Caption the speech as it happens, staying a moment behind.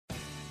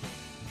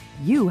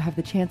you have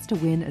the chance to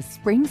win a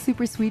spring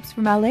super sweeps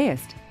from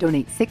LAist.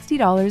 Donate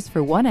 $60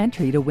 for one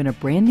entry to win a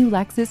brand new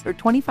Lexus or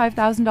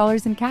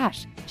 $25,000 in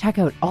cash. Check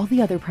out all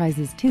the other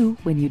prizes too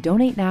when you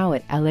donate now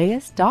at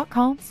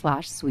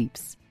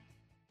LAist.com/sweeps.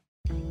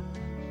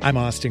 I'm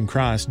Austin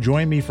Cross.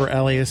 Join me for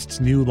LAist's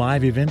new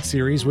live event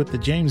series with the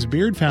James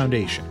Beard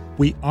Foundation.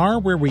 We Are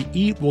Where We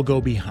Eat will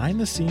go behind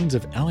the scenes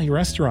of LA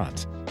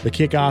restaurants. The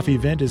kickoff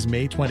event is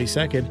May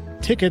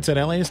 22nd. Tickets at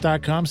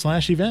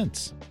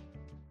LAist.com/events.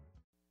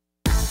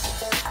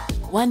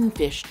 One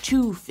fish,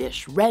 two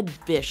fish, red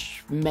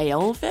fish,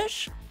 male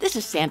fish? This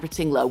is Sandra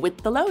Tsinglow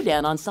with the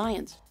Lowdown on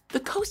Science. The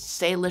Coast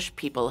Salish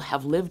people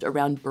have lived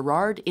around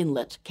Burrard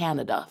Inlet,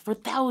 Canada, for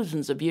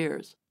thousands of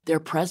years. Their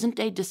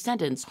present-day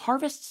descendants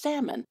harvest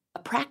salmon, a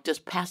practice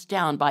passed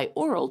down by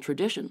oral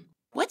tradition.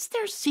 What's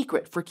their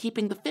secret for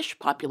keeping the fish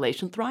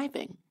population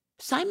thriving?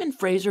 Simon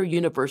Fraser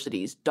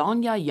University's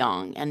Donya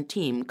Yang and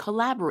team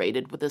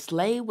collaborated with the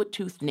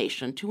Tsleil-Waututh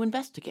Nation to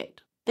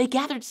investigate. They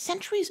gathered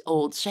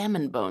centuries-old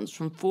salmon bones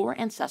from 4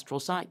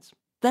 ancestral sites.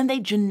 Then they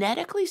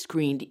genetically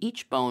screened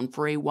each bone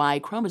for a Y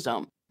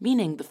chromosome,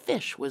 meaning the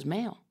fish was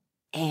male.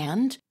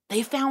 And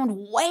they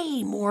found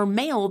way more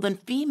male than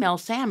female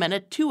salmon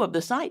at 2 of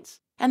the sites.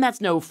 And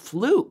that's no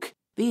fluke.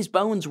 These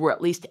bones were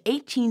at least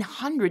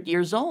 1,800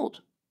 years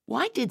old.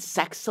 Why did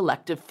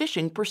sex-selective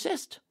fishing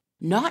persist?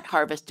 Not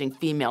harvesting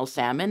female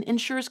salmon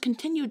ensures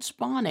continued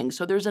spawning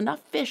so there's enough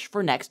fish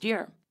for next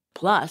year.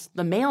 Plus,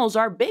 the males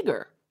are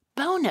bigger.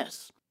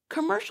 Bonus!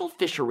 Commercial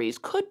fisheries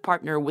could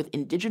partner with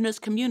indigenous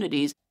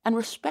communities and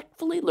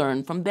respectfully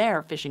learn from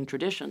their fishing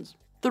traditions.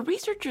 The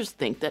researchers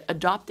think that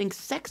adopting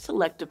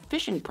sex-selective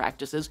fishing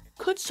practices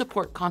could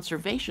support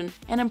conservation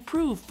and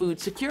improve food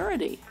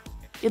security.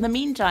 In the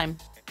meantime,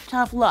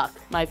 tough luck,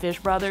 my fish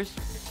brothers.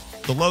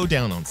 The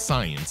Lowdown on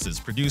Science is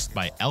produced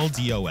by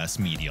LDOS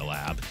Media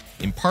Lab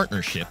in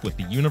partnership with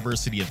the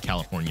University of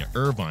California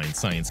Irvine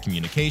Science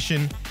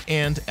Communication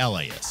and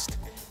LAist,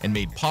 and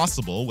made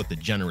possible with the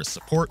generous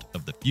support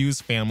of the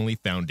Fuse Family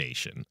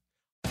Foundation.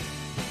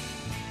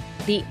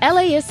 The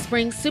LAist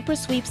Spring Super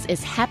Sweeps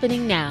is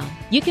happening now.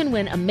 You can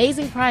win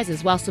amazing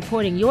prizes while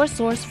supporting your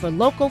source for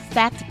local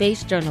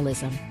fact-based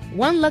journalism.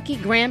 One lucky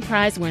grand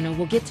prize winner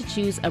will get to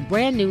choose a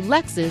brand new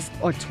Lexus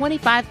or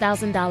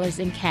 $25,000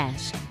 in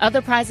cash.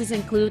 Other prizes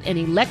include an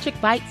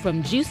electric bike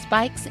from Juice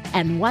Bikes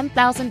and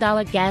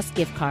 $1,000 gas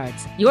gift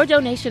cards. Your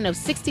donation of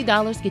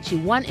 $60 gets you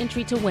 1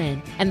 entry to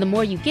win, and the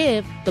more you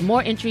give, the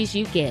more entries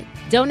you get.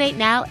 Donate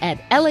now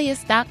at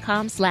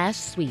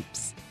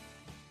LAist.com/sweeps.